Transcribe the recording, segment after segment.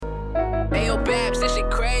Ayo, Babs, this shit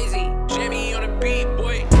crazy. Jimmy on the beat,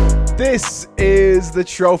 boy. This is the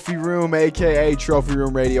Trophy Room, aka Trophy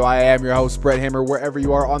Room Radio. I am your host, Brett Hammer, wherever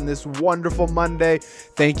you are on this wonderful Monday.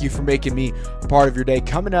 Thank you for making me a part of your day.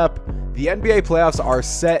 Coming up, the NBA playoffs are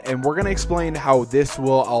set, and we're going to explain how this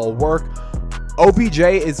will all work. OBJ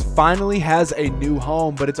finally has a new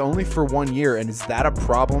home, but it's only for 1 year, and is that a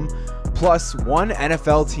problem? Plus, one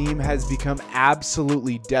NFL team has become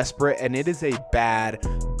absolutely desperate, and it is a bad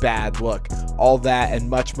look. All that and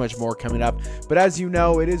much, much more coming up. But as you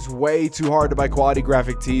know, it is way too hard to buy quality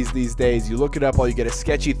graphic tees these days. You look it up, all you get is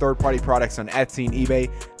sketchy third-party products on Etsy and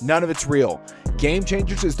eBay. None of it's real. Game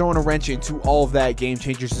Changers is throwing a wrench into all of that. Game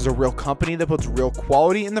Changers is a real company that puts real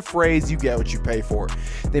quality in the phrase, you get what you pay for.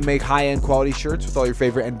 They make high-end quality shirts with all your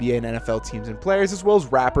favorite NBA and NFL teams and players, as well as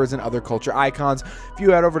rappers and other culture icons. If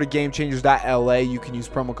you head over to GameChangers.la, you can use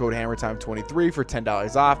promo code HammerTime23 for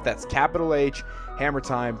 $10 off. That's capital H,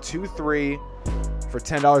 HammerTime23 for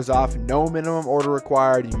 $10 off. No minimum order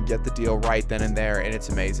required. You can get the deal right then and there, and it's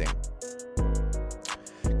amazing.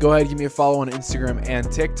 Go ahead, give me a follow on Instagram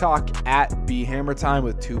and TikTok at BHammerTime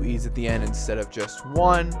with 2 E's at the end instead of just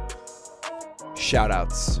one.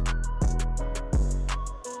 Shoutouts.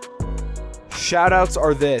 Shoutouts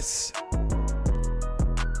are this.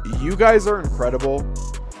 You guys are incredible.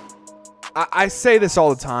 I say this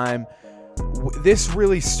all the time. This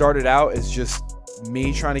really started out as just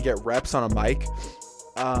me trying to get reps on a mic.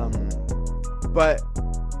 But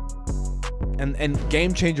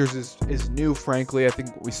Game Changers is new, frankly. I think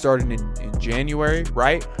we started in January,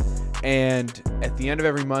 right? And at the end of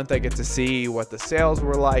every month, I get to see what the sales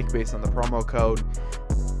were like based on the promo code.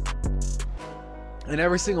 And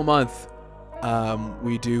every single month,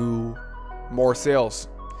 we do more sales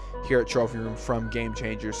here at Trophy Room from Game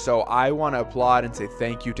Changers. So I want to applaud and say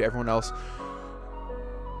thank you to everyone else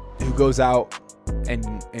who goes out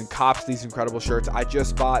and cops these incredible shirts. I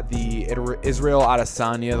just bought the Israel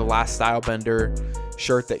Adesanya, the last style bender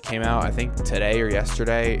shirt that came out, I think today or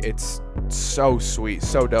yesterday. It's so sweet,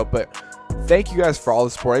 so dope. But thank you guys for all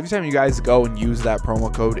the support. Every time you guys go and use that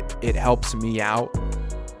promo code, it helps me out.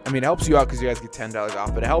 I mean, it helps you out because you guys get $10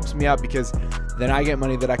 off, but it helps me out because then I get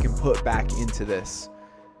money that I can put back into this,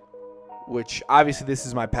 which obviously this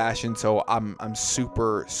is my passion, so I'm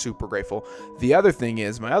super, super grateful. The other thing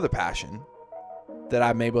is my other passion that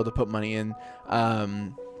I'm able to put money in.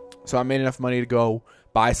 So I made enough money to go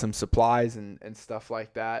buy some supplies and stuff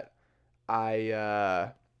like that.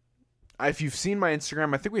 If you've seen my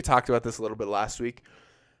Instagram, I think we talked about this a little bit last week.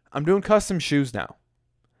 I'm doing custom shoes now.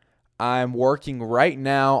 I'm working right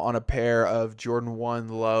now on a pair of Jordan 1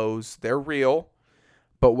 lows. They're real.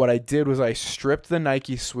 But what I did was I stripped the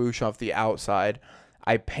Nike swoosh off the outside.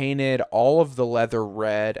 I painted all of the leather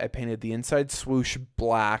red. I painted the inside swoosh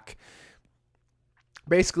black.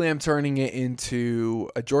 Basically, I'm turning it into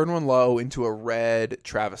a Jordan 1 low into a red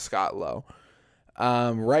Travis Scott low.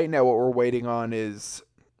 Right now, what we're waiting on is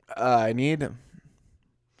I'm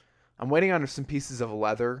waiting on some pieces of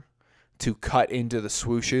leather to cut into the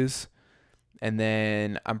swooshes. And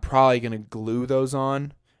then I'm probably going to glue those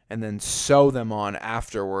on and then sew them on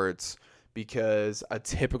afterwards, because a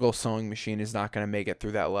typical sewing machine is not going to make it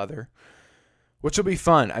through that leather, which will be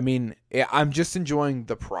fun. I mean, I'm just enjoying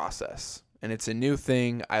the process, and it's a new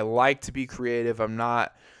thing. I like to be creative. I'm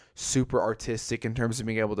not super artistic in terms of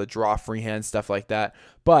being able to draw freehand, stuff like that.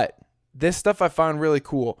 But this stuff I found really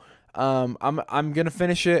cool. I'm going to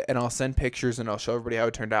finish it, and I'll send pictures, and I'll show everybody how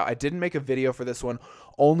it turned out. I didn't make a video for this one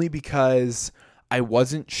only because I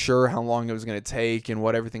wasn't sure how long it was going to take and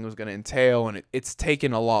what everything was going to entail, and it's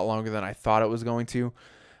taken a lot longer than I thought it was going to.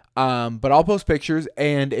 But I'll post pictures,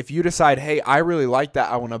 and if you decide, hey, I really like that,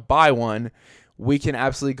 I want to buy one, we can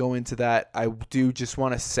absolutely go into that. I do just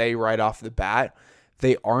want to say right off the bat,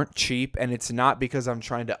 they aren't cheap, and it's not because I'm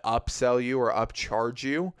trying to upsell you or upcharge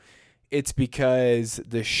you. It's because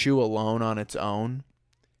the shoe alone on its own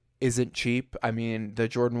isn't cheap. I mean, the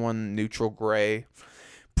Jordan 1 neutral gray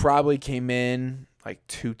probably came in like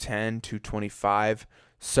 $210, $225.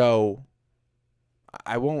 So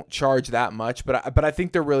I won't charge that much, but I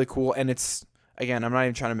think they're really cool. And it's, again, I'm not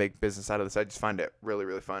even trying to make business out of this. I just find it really,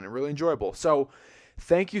 really fun and really enjoyable. So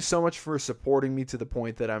thank you so much for supporting me to the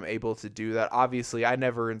point that I'm able to do that. Obviously, I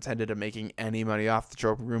never intended on making any money off the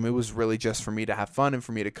Trophy Room. It was really just for me to have fun and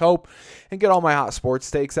for me to cope and get all my hot sports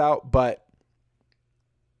takes out. But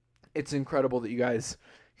it's incredible that you guys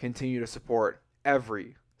continue to support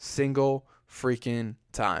every single freaking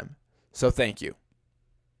time. So thank you.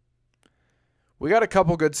 We got a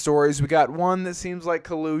couple good stories. We got one that seems like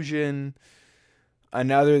collusion,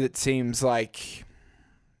 another that seems like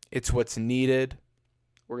it's what's needed.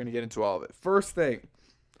 We're going to get into all of it. First thing,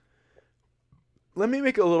 let me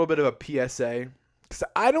make a little bit of a PSA, because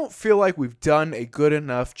I don't feel like we've done a good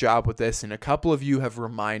enough job with this, and a couple of you have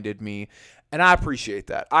reminded me, and I appreciate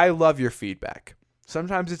that. I love your feedback.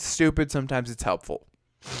 Sometimes it's stupid, sometimes it's helpful.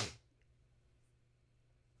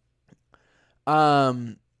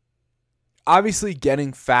 Obviously,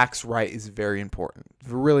 getting facts right is very important,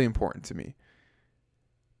 really important to me,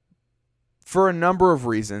 for a number of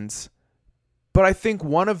reasons. But I think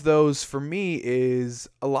one of those for me is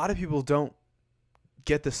a lot of people don't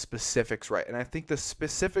get the specifics right. And I think the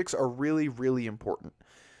specifics are really, really important.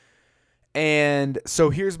 And so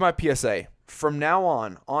here's my PSA. From now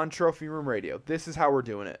on Trophy Room Radio, this is how we're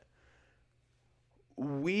doing it.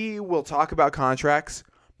 We will talk about contracts,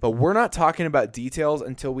 but we're not talking about details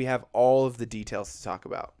until we have all of the details to talk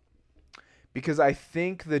about. Because I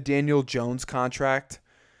think the Daniel Jones contract,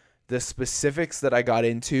 the specifics that I got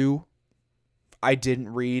into, I didn't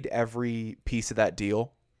read every piece of that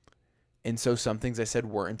deal. And so some things I said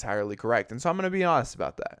weren't entirely correct. And so I'm going to be honest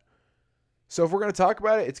about that. So if we're going to talk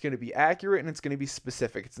about it, it's going to be accurate and it's going to be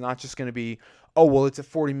specific. It's not just going to be, oh, well, it's a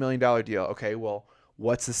 $40 million deal. Okay, well,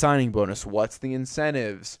 what's the signing bonus? What's the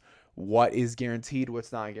incentives? What is guaranteed?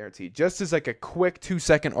 What's not guaranteed? Just as like a quick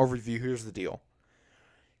 2-second overview, here's the deal.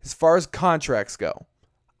 As far as contracts go,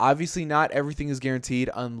 obviously not everything is guaranteed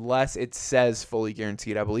unless it says fully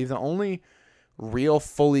guaranteed. I believe the only real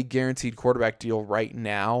fully guaranteed quarterback deal right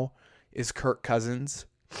now is Kirk Cousins.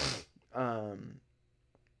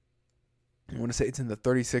 I want to say it's in the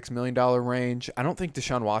 $36 million range. I don't think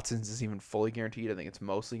Deshaun Watson's is even fully guaranteed. I think it's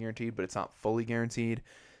mostly guaranteed, but it's not fully guaranteed.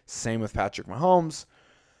 Same with Patrick Mahomes.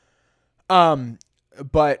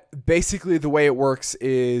 But basically the way it works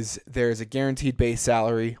is there's a guaranteed base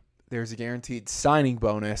salary. There's a guaranteed signing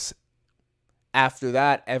bonus. After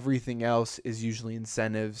that, everything else is usually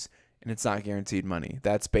incentives, and it's not guaranteed money.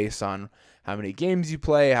 That's based on how many games you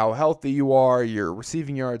play, how healthy you are, your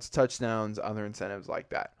receiving yards, touchdowns, other incentives like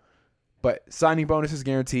that. But signing bonus is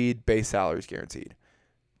guaranteed, base salary is guaranteed.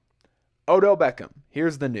 Odell Beckham.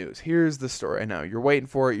 Here's the news. Here's the story. I know you're waiting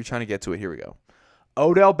for it. You're trying to get to it. Here we go.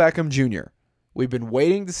 Odell Beckham Jr. We've been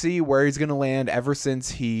waiting to see where he's going to land ever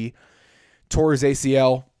since he tore his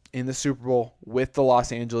ACL in the Super Bowl with the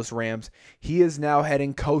Los Angeles Rams. He is now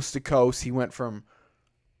heading coast to coast. He went from,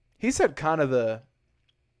 he's had kind of the,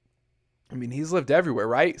 he's lived everywhere,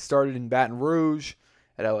 right? Started in Baton Rouge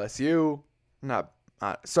at LSU.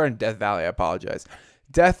 Started in Death Valley, I apologize.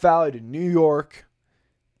 Death Valley to New York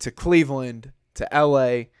to Cleveland to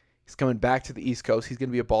LA. He's coming back to the East Coast. He's going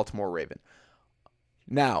to be a Baltimore Raven.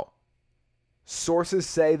 Now, sources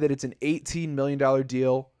say that it's an $18 million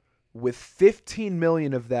deal with $15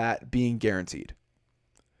 million of that being guaranteed.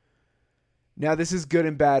 Now, this is good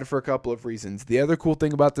and bad for a couple of reasons. The other cool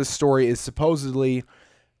thing about this story is supposedly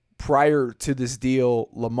prior to this deal,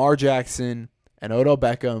 Lamar Jackson and Odell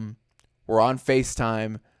Beckham were on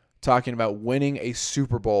FaceTime talking about winning a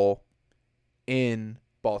Super Bowl in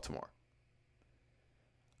Baltimore.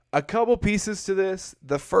 A couple pieces to this.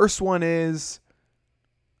 The first one is,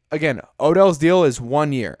 again, Odell's deal is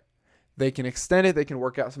 1 year. They can extend it. They can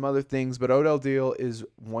work out some other things, but Odell's deal is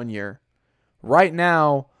 1 year. Right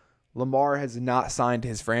now, Lamar has not signed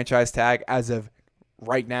his franchise tag as of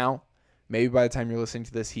right now. Maybe by the time you're listening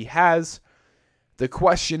to this, he has. The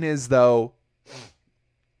question is, though,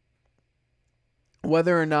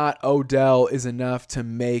 whether or not Odell is enough to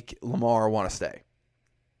make Lamar want to stay.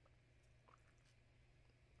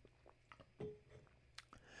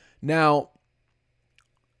 Now,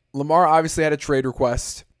 Lamar obviously had a trade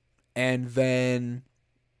request, and then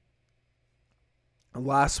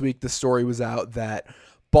last week the story was out that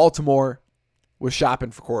Baltimore was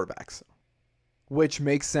shopping for quarterbacks, which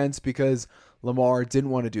makes sense because Lamar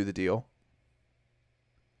didn't want to do the deal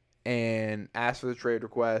and asked for the trade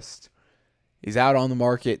request. He's out on the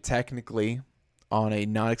market technically on a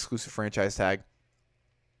non-exclusive franchise tag.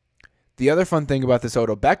 The other fun thing about this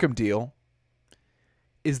Odell Beckham deal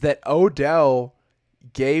is that Odell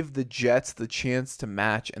gave the Jets the chance to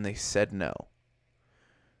match and they said no.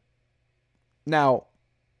 Now,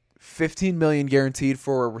 $15 million guaranteed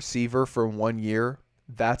for a receiver for 1 year,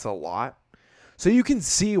 that's a lot. So you can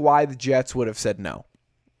see why the Jets would have said no.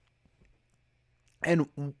 And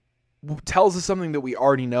tells us something that we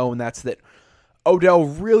already know, and that's that Odell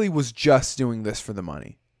really was just doing this for the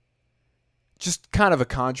money. Just kind of a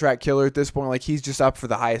contract killer at this point. Like, he's just up for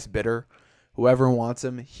the highest bidder. Whoever wants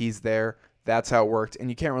him, he's there. That's how it worked. And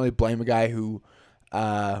you can't really blame a guy who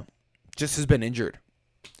just has been injured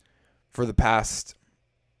for the past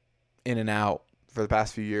in and out for the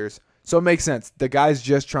past few years. So it makes sense. The guy's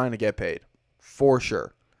just trying to get paid, for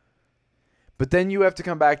sure. But then you have to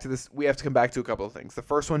come back to this. We have to come back to a couple of things. The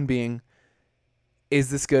first one being is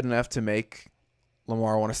this good enough to make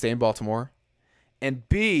Lamar want to stay in Baltimore? And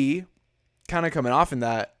B, kind of coming off in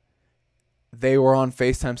that, they were on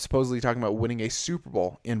FaceTime supposedly talking about winning a Super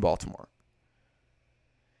Bowl in Baltimore.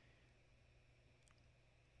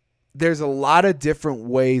 There's a lot of different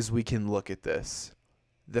ways we can look at this.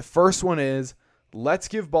 The first one is, let's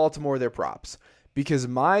give Baltimore their props. Because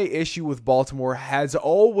my issue with Baltimore has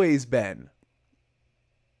always been,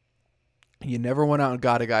 you never went out and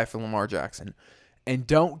got a guy for Lamar Jackson. And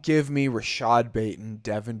don't give me Rashad Bateman,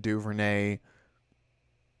 Devin Duvernay.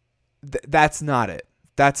 That's not it.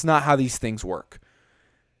 That's not how these things work.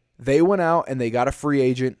 They went out and they got a free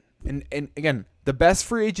agent. And again, the best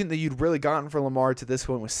free agent that you'd really gotten for Lamar to this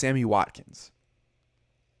point was Sammy Watkins.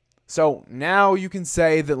 So now you can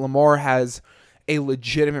say that Lamar has a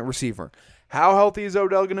legitimate receiver. How healthy is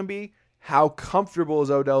Odell going to be? How comfortable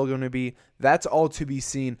is Odell going to be? That's all to be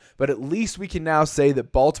seen. But at least we can now say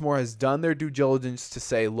that Baltimore has done their due diligence to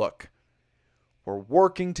say, look, we're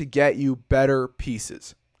working to get you better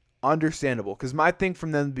pieces. Understandable. Because my thing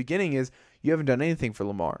from the beginning is you haven't done anything for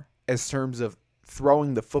Lamar as terms of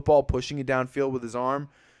throwing the football, pushing it downfield with his arm,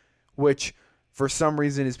 which for some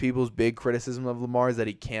reason is people's big criticism of Lamar is that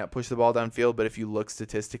he can't push the ball downfield. But if you look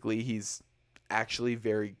statistically, he's actually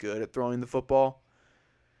very good at throwing the football.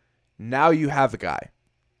 Now you have a guy.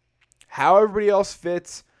 How everybody else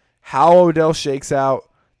fits, how Odell shakes out,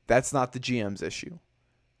 that's not the GM's issue.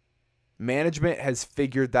 Management has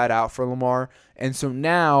figured that out for Lamar. And so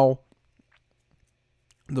now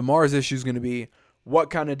Lamar's issue is going to be, what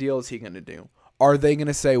kind of deal is he going to do? Are they going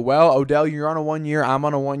to say, well, Odell, you're on a 1 year, I'm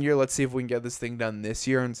on a 1 year. Let's see if we can get this thing done this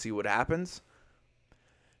year and see what happens.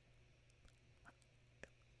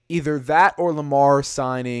 Either that or Lamar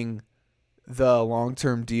signing the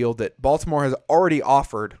long-term deal that Baltimore has already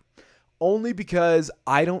offered, only because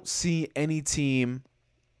I don't see any team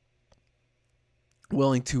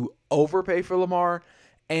willing to overpay for Lamar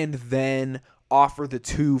and then offer the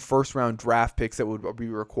 2 first-round draft picks that would be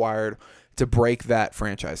required to break that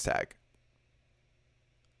franchise tag.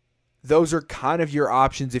 Those are kind of your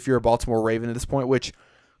options if you're a Baltimore Raven at this point, which,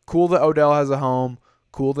 cool that Odell has a home,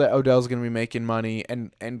 cool that Odell's going to be making money,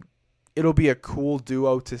 and it'll be a cool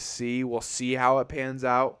duo to see. We'll see how it pans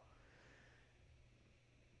out.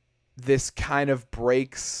 This kind of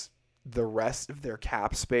breaks the rest of their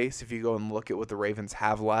cap space if you go and look at what the Ravens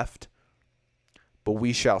have left. But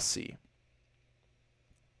we shall see.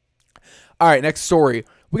 All right, next story.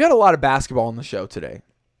 We got a lot of basketball on the show today.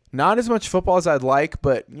 Not as much football as I'd like,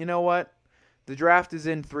 but you know what? The draft is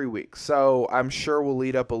in 3 weeks, so I'm sure we'll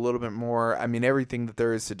lead up a little bit more. I mean, everything that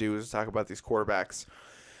there is to do is talk about these quarterbacks.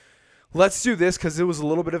 Let's do this because it was a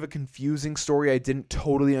little bit of a confusing story. I didn't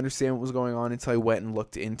totally understand what was going on until I went and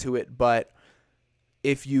looked into it. But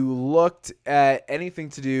if you looked at anything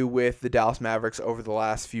to do with the Dallas Mavericks over the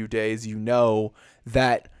last few days, you know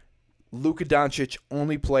that Luka Doncic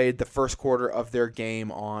only played the first quarter of their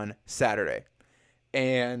game on Saturday.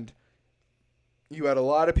 And you had a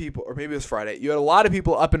lot of people, or maybe it was Friday, you had a lot of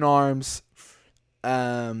people up in arms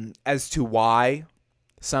as to why.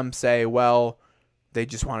 Some say, well, they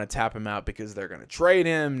just want to tap him out because they're going to trade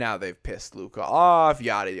him. Now they've pissed Luka off,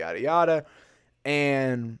 yada, yada, yada.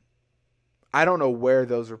 And I don't know where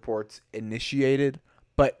those reports initiated,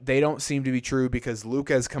 but they don't seem to be true because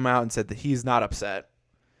Luka has come out and said that he's not upset.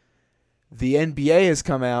 The NBA has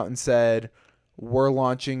come out and said, we're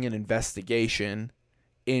launching an investigation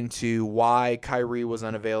into why Kyrie was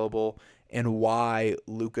unavailable and why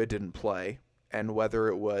Luka didn't play and whether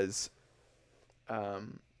it was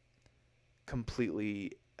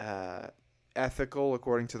completely ethical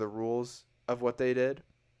according to the rules of what they did.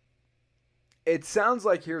 It sounds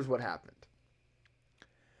like here's what happened.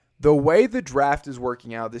 The way the draft is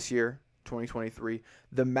working out this year, 2023,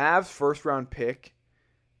 the Mavs first round pick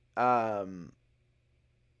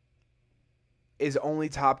is only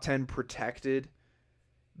top 10 protected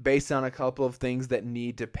based on a couple of things that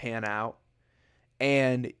need to pan out.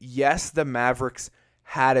 And yes, the Mavericks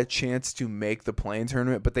had a chance to make the play-in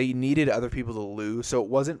tournament, but they needed other people to lose, so it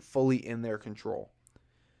wasn't fully in their control.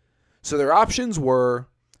 So their options were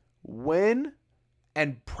win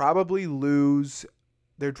and probably lose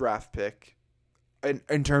their draft pick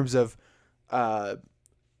in terms of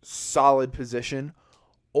solid position,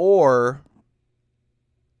 or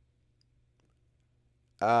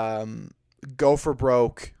go for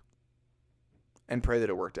broke and pray that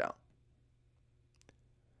it worked out.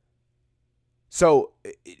 So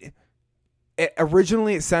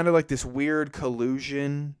originally it sounded like this weird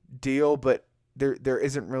collusion deal, but there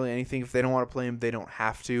isn't really anything. If they don't want to play him, they don't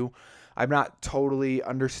have to. I'm not totally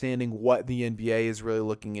understanding what the NBA is really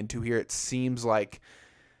looking into here. It seems like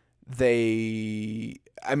if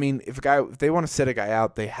they want to sit a guy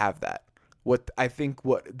out, they have that. What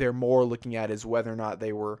they're more looking at is whether or not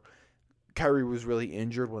Kyrie was really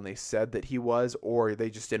injured when they said that he was, or they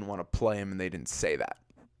just didn't want to play him and they didn't say that.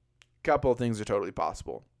 A couple of things are totally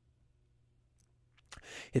possible.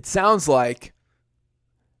 It sounds like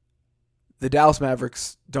the Dallas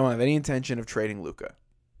Mavericks don't have any intention of trading Luka.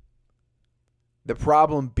 The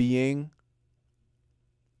problem being,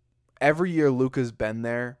 every year Luka's been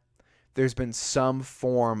there, there's been some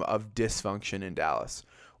form of dysfunction in Dallas.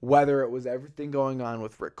 Whether it was everything going on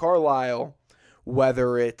with Rick Carlisle,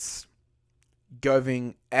 whether it's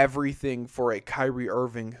giving everything for a Kyrie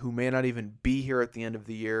Irving who may not even be here at the end of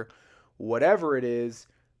the year, whatever it is,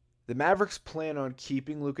 the Mavericks plan on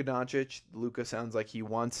keeping Luka Doncic. Luka sounds like he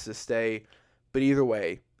wants to stay, but either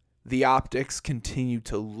way, the optics continue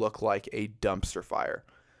to look like a dumpster fire.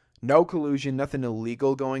 No collusion, nothing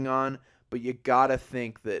illegal going on, but you gotta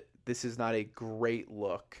think that this is not a great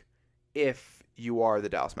look if you are the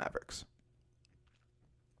Dallas Mavericks.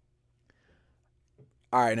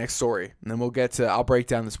 All right, next story. And then I'll break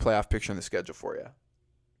down this playoff picture on the schedule for you.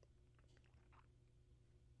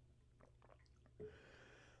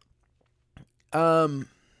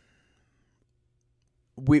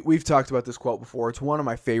 We've talked about this quote before. It's one of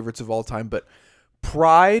my favorites of all time, but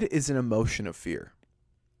pride is an emotion of fear.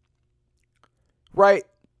 Right?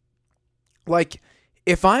 Like,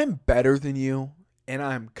 if I'm better than you and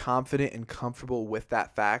I'm confident and comfortable with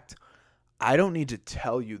that fact, I don't need to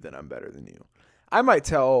tell you that I'm better than you. I might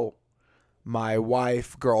tell my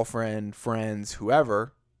wife, girlfriend, friends,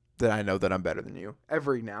 whoever, that I know that I'm better than you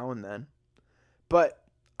every now and then. But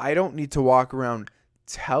I don't need to walk around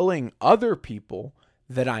telling other people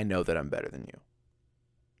that I know that I'm better than you.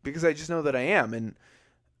 Because I just know that I am. And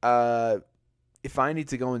if I need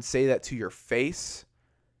to go and say that to your face,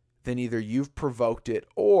 then either you've provoked it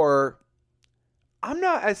or I'm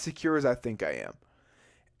not as secure as I think I am.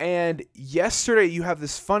 And yesterday you have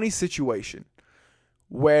this funny situation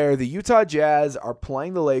where the Utah Jazz are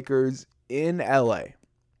playing the Lakers in LA.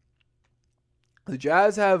 The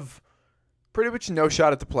Jazz have pretty much no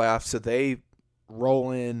shot at the playoffs, so they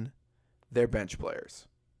roll in their bench players.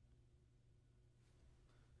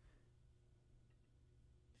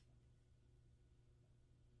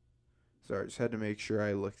 Sorry, just had to make sure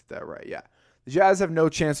I looked at that right. Yeah. The Jazz have no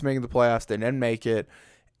chance of making the playoffs. They didn't make it.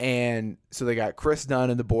 And so they got Chris Dunn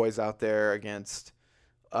and the boys out there against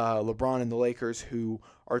LeBron and the Lakers, who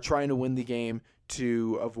are trying to win the game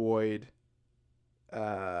to avoid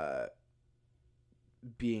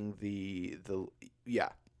being the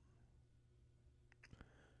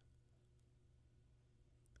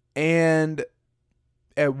And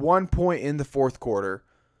at one point in the fourth quarter,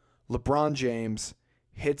 LeBron James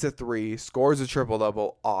hits a three, scores a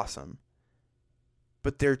triple-double, awesome.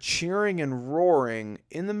 But they're cheering and roaring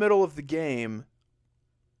in the middle of the game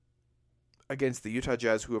against the Utah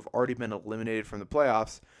Jazz, who have already been eliminated from the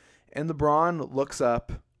playoffs. And LeBron looks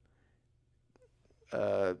up,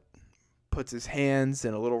 puts his hands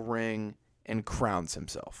in a little ring, and crowns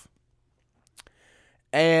himself.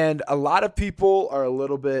 And a lot of people are a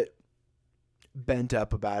little bit bent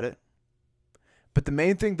up about it. But the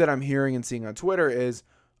main thing that I'm hearing and seeing on Twitter is,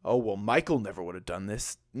 oh, well, Michael never would have done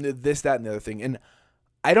this, that, and the other thing. And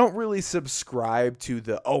I don't really subscribe to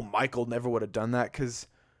Michael never would have done that, because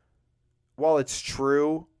while it's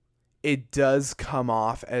true, it does come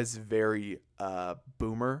off as very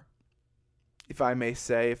boomer, if I may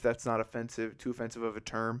say, if that's not too offensive of a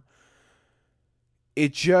term.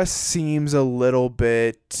 It just seems a little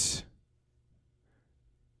bit,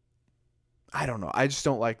 I don't know. I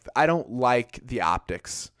don't like the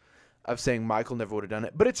optics of saying Michael never would have done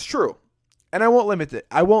it, but it's true. And I won't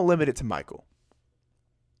limit it to Michael.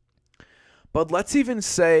 But let's even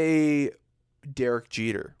say Derek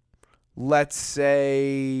Jeter. Let's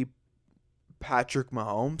say Patrick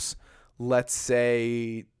Mahomes. Let's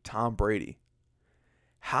say Tom Brady.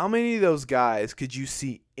 How many of those guys could you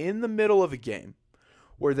see in the middle of a game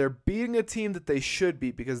where they're beating a team that they should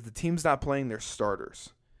beat because the team's not playing their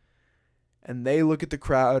starters, and they look at the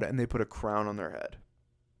crowd and they put a crown on their head?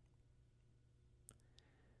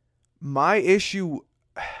 My issue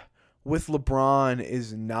with LeBron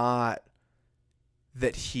is not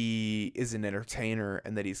that he is an entertainer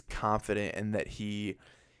and that he's confident and that he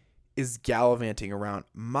is gallivanting around.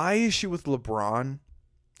 My issue with LeBron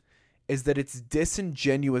is that it's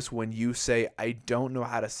disingenuous when you say, I don't know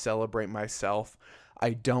how to celebrate myself.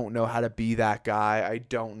 I don't know how to be that guy. I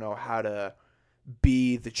don't know how to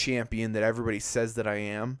be the champion that everybody says that I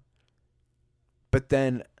am. But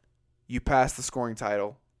then you pass the scoring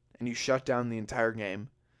title and you shut down the entire game.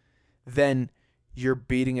 Then you're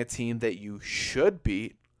beating a team that you should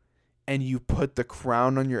beat, and you put the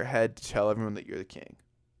crown on your head to tell everyone that you're the king.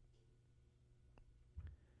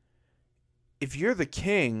 If you're the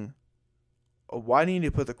king, why do you need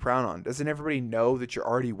to put the crown on? Doesn't everybody know that you're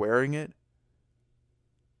already wearing it?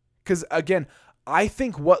 Because, again, I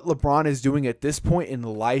think what LeBron is doing at this point in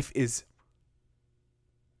life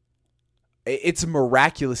it's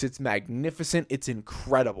miraculous. It's magnificent. It's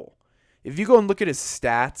incredible. If you go and look at his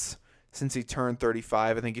stats since he turned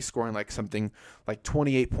 35, I think he's scoring like something like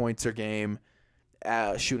 28 points a game,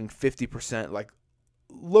 shooting 50%. Like,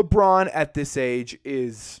 LeBron at this age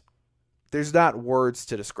there's not words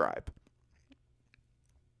to describe.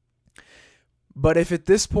 But if at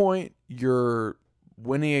this point you're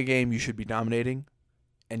winning a game you should be dominating,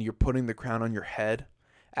 and you're putting the crown on your head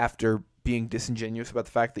after being disingenuous about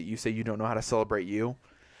the fact that you say you don't know how to celebrate you,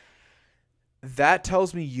 that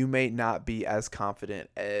tells me you may not be as confident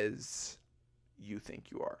as you think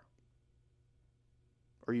you are.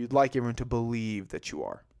 Or you'd like everyone to believe that you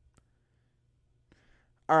are.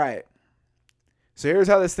 All right. So here's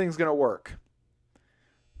how this thing's going to work.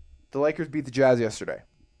 The Lakers beat the Jazz yesterday.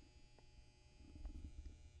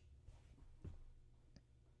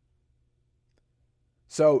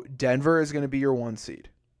 So Denver is going to be your 1 seed.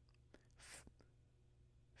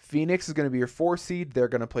 Phoenix is going to be your 4 seed. They're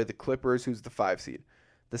going to play the Clippers, who's the 5 seed.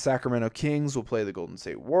 The Sacramento Kings will play the Golden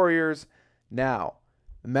State Warriors. Now,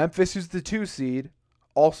 Memphis, who's the 2 seed,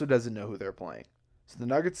 also doesn't know who they're playing. So the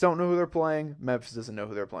Nuggets don't know who they're playing. Memphis doesn't know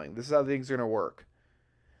who they're playing. This is how things are going to work.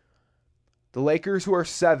 The Lakers, who are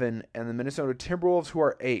 7, and the Minnesota Timberwolves, who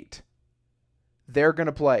are 8, they're going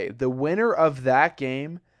to play. The winner of that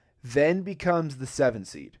game then becomes the 7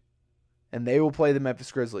 seed, and they will play the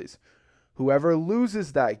Memphis Grizzlies. Whoever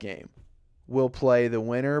loses that game will play the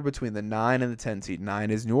winner between the 9 and the 10 seed.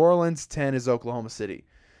 9 is New Orleans, 10 is Oklahoma City.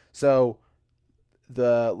 So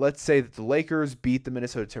let's say that the Lakers beat the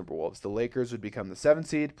Minnesota Timberwolves. The Lakers would become the 7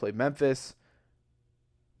 seed, play Memphis.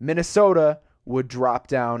 Minnesota would drop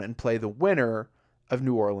down and play the winner of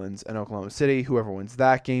New Orleans and Oklahoma City. Whoever wins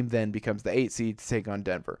that game then becomes the 8 seed to take on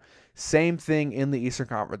Denver. Same thing in the Eastern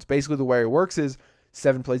Conference. Basically, the way it works is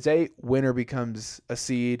 7 plays 8, winner becomes a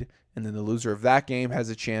seed, and then the loser of that game has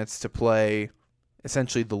a chance to play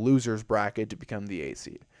essentially the loser's bracket to become the 8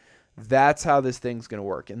 seed. That's how this thing's going to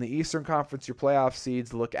work. In the Eastern Conference, your playoff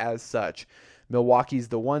seeds look as such. Milwaukee's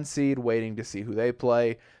the 1 seed, waiting to see who they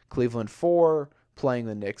play. Cleveland 4, playing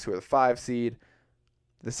the Knicks, who are the 5 seed.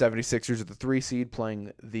 The 76ers are the 3 seed,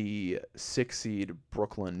 playing the 6 seed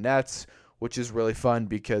Brooklyn Nets, which is really fun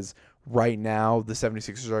because right now the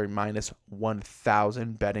 76ers are minus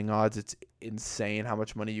 1,000 betting odds. It's insane how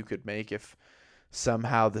much money you could make if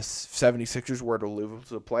somehow the 76ers were to lose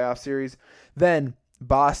the playoff series. Then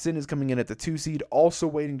Boston is coming in at the 2 seed, also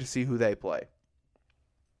waiting to see who they play.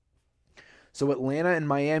 So Atlanta and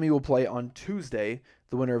Miami will play on Tuesday.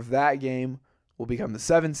 The winner of that game will become the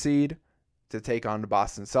 7 seed to take on the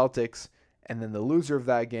Boston Celtics. And then the loser of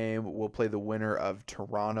that game will play the winner of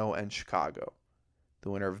Toronto and Chicago. The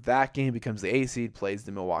winner of that game becomes the 8 seed, plays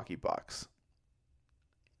the Milwaukee Bucks.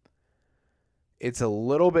 It's a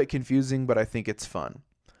little bit confusing, but I think it's fun.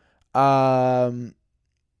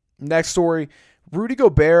 Next story, Rudy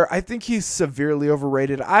Gobert. I think he's severely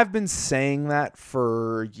overrated. I've been saying that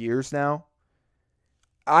for years now.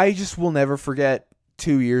 I just will never forget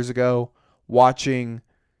 2 years ago watching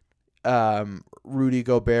Rudy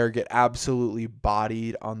Gobert get absolutely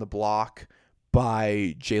bodied on the block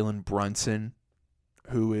by Jalen Brunson,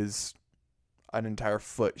 who is an entire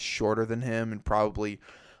foot shorter than him and probably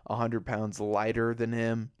 100 pounds lighter than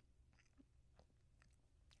him.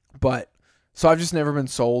 So I've just never been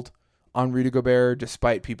sold on Rudy Gobert,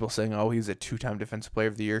 despite people saying, oh, he's a 2-time Defensive Player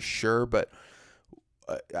of the Year. Sure, but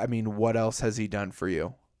I mean, what else has he done for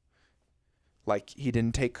you? Like, he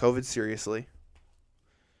didn't take COVID seriously.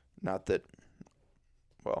 Not that,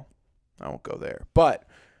 well, I won't go there. But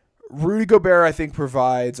Rudy Gobert, I think,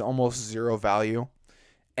 provides almost zero value.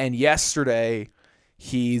 And yesterday,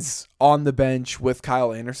 he's on the bench with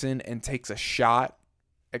Kyle Anderson and takes a shot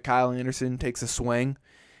at Kyle Anderson, takes a swing,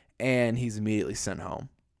 and he's immediately sent home.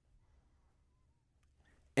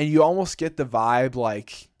 And you almost get the vibe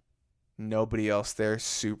like nobody else there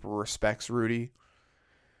super respects Rudy.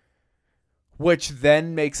 Which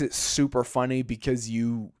then makes it super funny because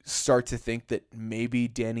you start to think that maybe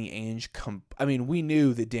Danny Ainge... we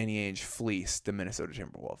knew that Danny Ainge fleeced the Minnesota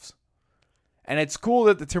Timberwolves. And it's cool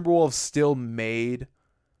that the Timberwolves still made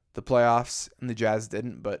the playoffs and the Jazz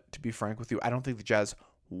didn't. But to be frank with you, I don't think the Jazz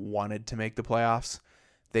wanted to make the playoffs.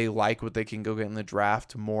 They like what they can go get in the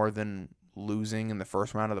draft more than losing in the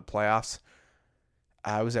first round of the playoffs.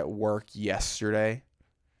 I was at work yesterday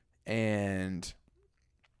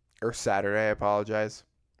or Saturday, I apologize.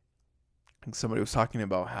 And somebody was talking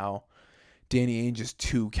about how Danny Ainge is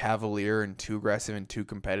too cavalier and too aggressive and too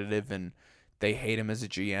competitive, and they hate him as a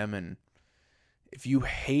GM. And if you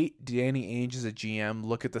hate Danny Ainge as a GM,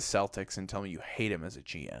 look at the Celtics and tell me you hate him as a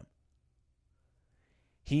GM.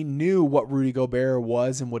 He knew what Rudy Gobert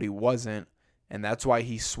was and what he wasn't, and that's why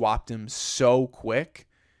he swapped him so quick.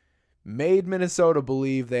 Made Minnesota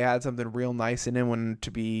believe they had something real nice in him when,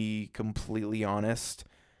 to be completely honest,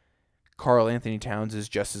 Karl Anthony Towns is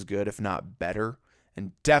just as good, if not better,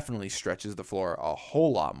 and definitely stretches the floor a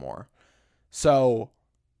whole lot more. So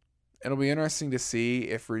it'll be interesting to see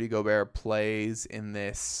if Rudy Gobert plays in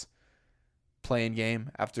this play-in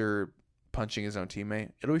game after punching his own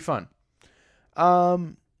teammate. It'll be fun.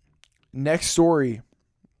 Next story.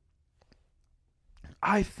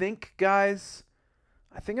 I think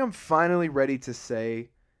I'm finally ready to say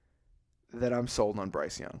that I'm sold on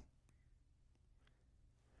Bryce Young.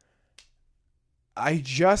 I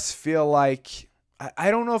just feel like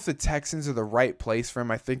I don't know if the Texans are the right place for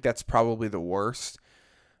him. I think that's probably the worst.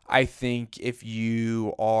 I think if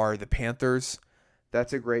you are the Panthers,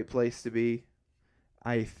 that's a great place to be.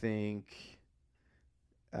 I think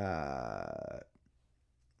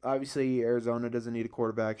obviously Arizona doesn't need a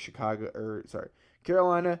quarterback.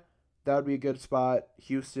 Carolina, that would be a good spot.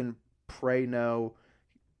 Houston, pray no.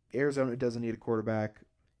 Arizona doesn't need a quarterback.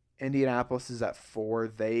 Indianapolis is at 4.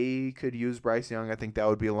 They could use Bryce Young. I think that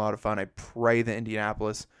would be a lot of fun. I pray that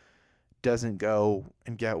Indianapolis doesn't go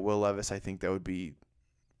and get Will Levis. I think that would be,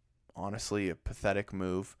 honestly, a pathetic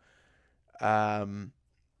move. But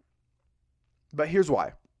here's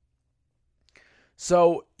why.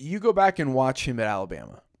 So you go back and watch him at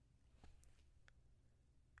Alabama.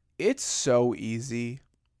 It's so easy,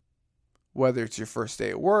 whether it's your first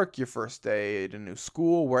day at work, your first day at a new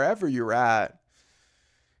school, wherever you're at,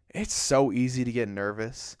 it's so easy to get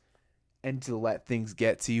nervous and to let things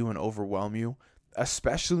get to you and overwhelm you,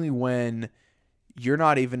 especially when you're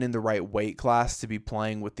not even in the right weight class to be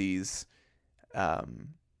playing with these SEC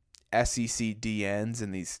DNs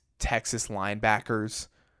and these Texas linebackers.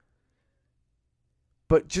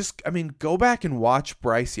 But go back and watch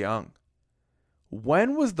Bryce Young.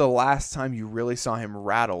 When was the last time you really saw him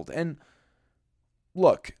rattled? And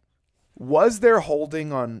look, was there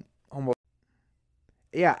holding on almost?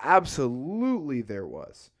 Yeah, absolutely there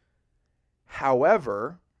was.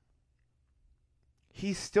 However,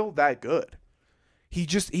 he's still that good. He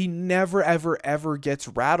never, ever, ever gets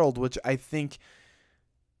rattled, which I think,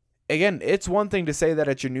 again, it's one thing to say that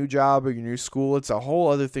at your new job or your new school. It's a whole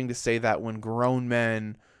other thing to say that when grown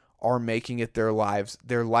men are making it their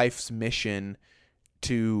life's mission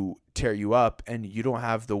to tear you up and you don't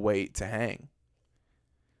have the weight to hang.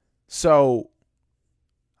 So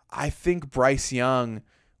I think Bryce Young,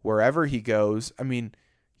 wherever he goes,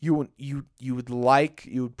 you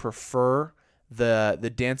would prefer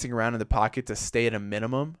the dancing around in the pocket to stay at a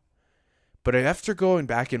minimum. But after going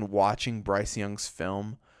back and watching Bryce Young's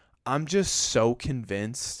film, I'm just so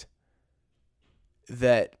convinced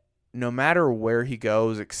that no matter where he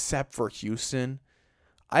goes, except for Houston,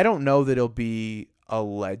 I don't know that he'll be a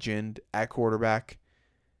legend at quarterback,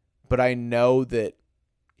 but I know that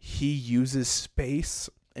he uses space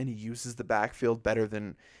and he uses the backfield better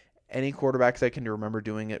than any quarterbacks I can remember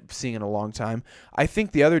seeing in a long time. I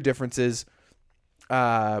think the other difference is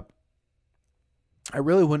I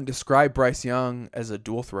really wouldn't describe Bryce Young as a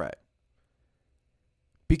dual threat.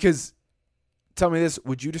 Because, tell me this,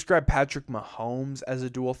 would you describe Patrick Mahomes as a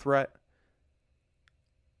dual threat?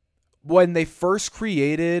 When they first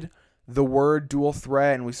created the word dual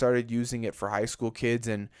threat and we started using it for high school kids,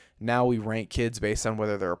 and now we rank kids based on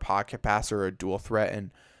whether they're a pocket passer or a dual threat,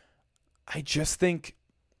 and I just think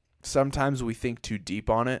sometimes we think too deep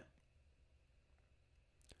on it.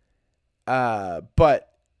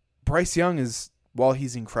 But Bryce Young is, while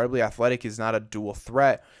he's incredibly athletic, is not a dual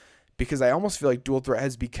threat, because I almost feel like dual threat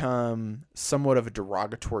has become somewhat of a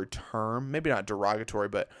derogatory term. Maybe not derogatory,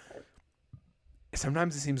 but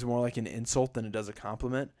sometimes it seems more like an insult than it does a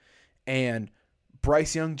compliment. And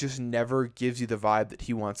Bryce Young just never gives you the vibe that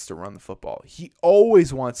he wants to run the football. He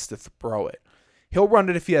always wants to throw it. He'll run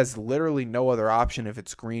it if he has literally no other option, if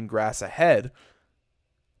it's green grass ahead.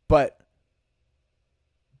 But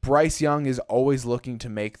Bryce Young is always looking to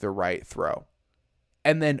make the right throw.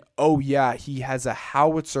 And then, he has a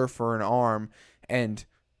howitzer for an arm, and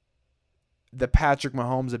the Patrick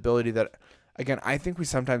Mahomes ability that, again, I think we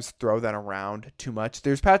sometimes throw that around too much.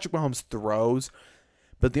 There's Patrick Mahomes throws,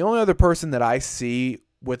 but the only other person that I see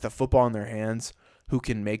with a football in their hands who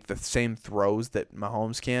can make the same throws that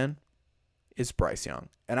Mahomes can is Bryce Young.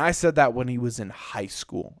 And I said that when he was in high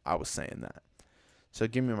school. I was saying that. So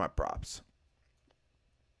give me my props.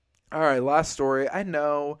 All right, last story. I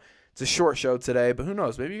know it's a short show today, but who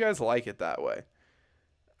knows? Maybe you guys like it that way.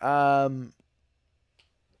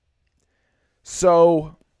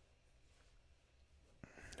 So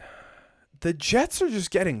the Jets are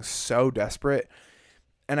just getting so desperate.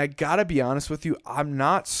 And I got to be honest with you, I'm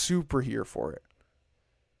not super here for it.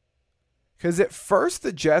 Because at first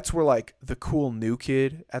the Jets were like the cool new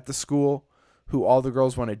kid at the school who all the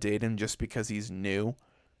girls want to date him just because he's new.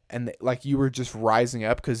 And like you were just rising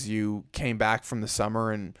up because you came back from the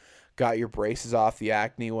summer and got your braces off, the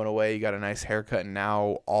acne went away, you got a nice haircut, and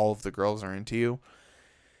now all of the girls are into you.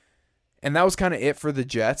 And that was kind of it for the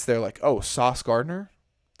Jets. They're like, oh, Sauce Gardner,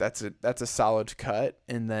 that's a solid cut.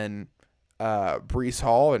 And then Breece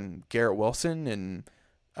Hall and Garrett Wilson and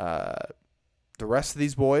the rest of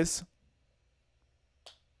these boys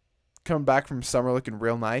coming back from summer looking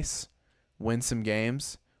real nice, win some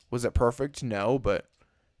games. Was it perfect? No, but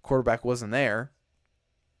quarterback wasn't there.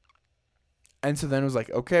 And so then it was like,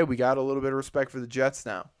 okay, we got a little bit of respect for the Jets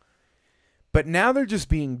now. But now they're just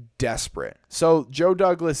being desperate. So Joe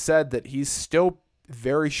Douglas said that he's still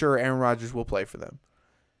very sure Aaron Rodgers will play for them.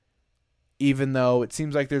 Even though it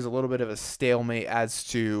seems like there's a little bit of a stalemate as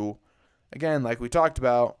to, again, like we talked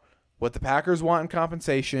about, what the Packers want in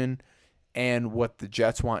compensation and what the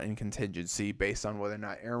Jets want in contingency based on whether or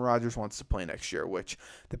not Aaron Rodgers wants to play next year, which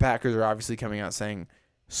the Packers are obviously coming out saying,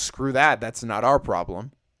 screw that, that's not our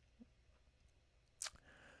problem.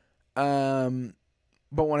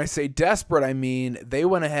 But when I say desperate, I mean they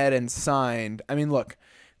went ahead and signed. I mean, look,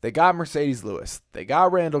 they got Mercedes Lewis. They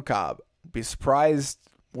got Randall Cobb.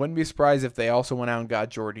 Wouldn't be surprised if they also went out and got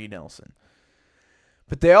Jordy Nelson.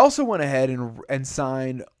 But they also went ahead and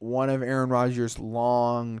signed one of Aaron Rodgers'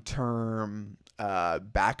 long-term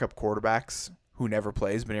backup quarterbacks who never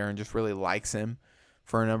plays, but Aaron just really likes him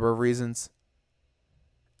for a number of reasons.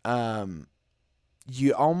 You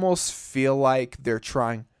almost feel like they're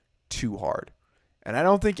trying too hard. And I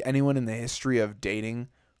don't think anyone in the history of dating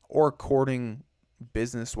or courting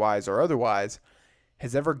business-wise or otherwise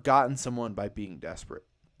has ever gotten someone by being desperate.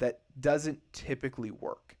 That doesn't typically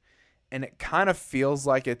work. And it kind of feels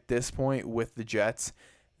like at this point with the Jets,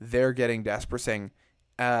 they're getting desperate, saying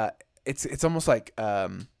it's almost like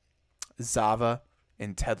Zava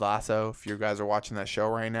in Ted Lasso. If you guys are watching that show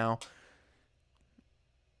right now,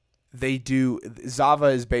 Zava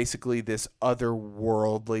is basically this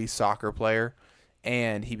otherworldly soccer player,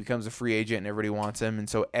 and he becomes a free agent and everybody wants him. And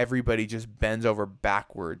so everybody just bends over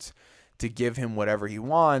backwards to give him whatever he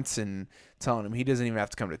wants and telling him he doesn't even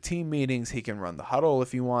have to come to team meetings. He can run the huddle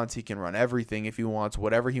if he wants. He can run everything if he wants,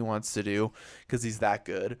 whatever he wants to do because he's that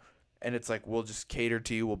good. And it's like, we'll just cater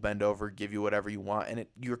to you. We'll bend over, give you whatever you want. And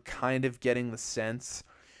you're kind of getting the sense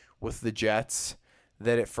with the Jets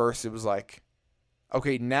that at first it was like,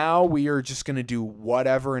 okay, now we are just going to do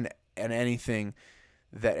whatever and anything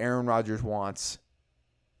that Aaron Rodgers wants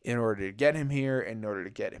in order to get him here, in order to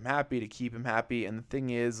get him happy, to keep him happy. And the thing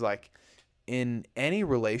is, like, in any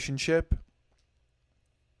relationship,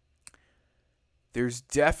 there's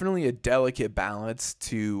definitely a delicate balance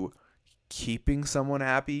to keeping someone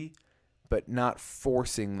happy, but not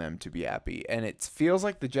forcing them to be happy. And it feels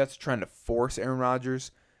like the Jets are trying to force Aaron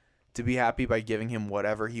Rodgers to be happy by giving him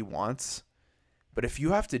whatever he wants. But if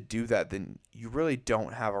you have to do that, then you really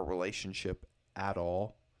don't have a relationship at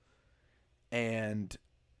all. And,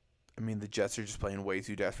 I mean, the Jets are just playing way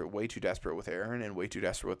too desperate with Aaron and way too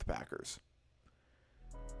desperate with the Packers.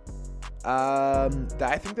 I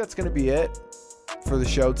think that's going to be it for the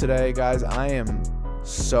show today, guys. I am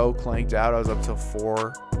so clanked out. I was up till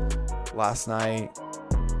 4 last night,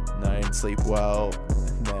 and I didn't sleep well,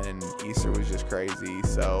 and then Easter was just crazy.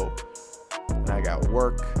 So I got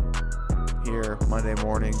work here Monday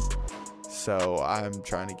morning, so I'm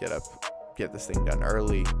trying to get this thing done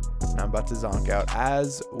early, and I'm about to zonk out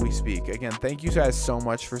as we speak. Again, thank you guys so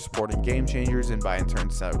much for supporting Game Changers and by in turn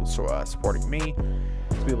supporting me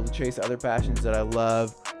to be able to chase other passions that I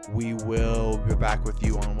love. We will be back with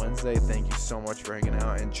you on Wednesday. Thank you so much for hanging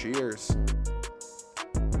out, and cheers.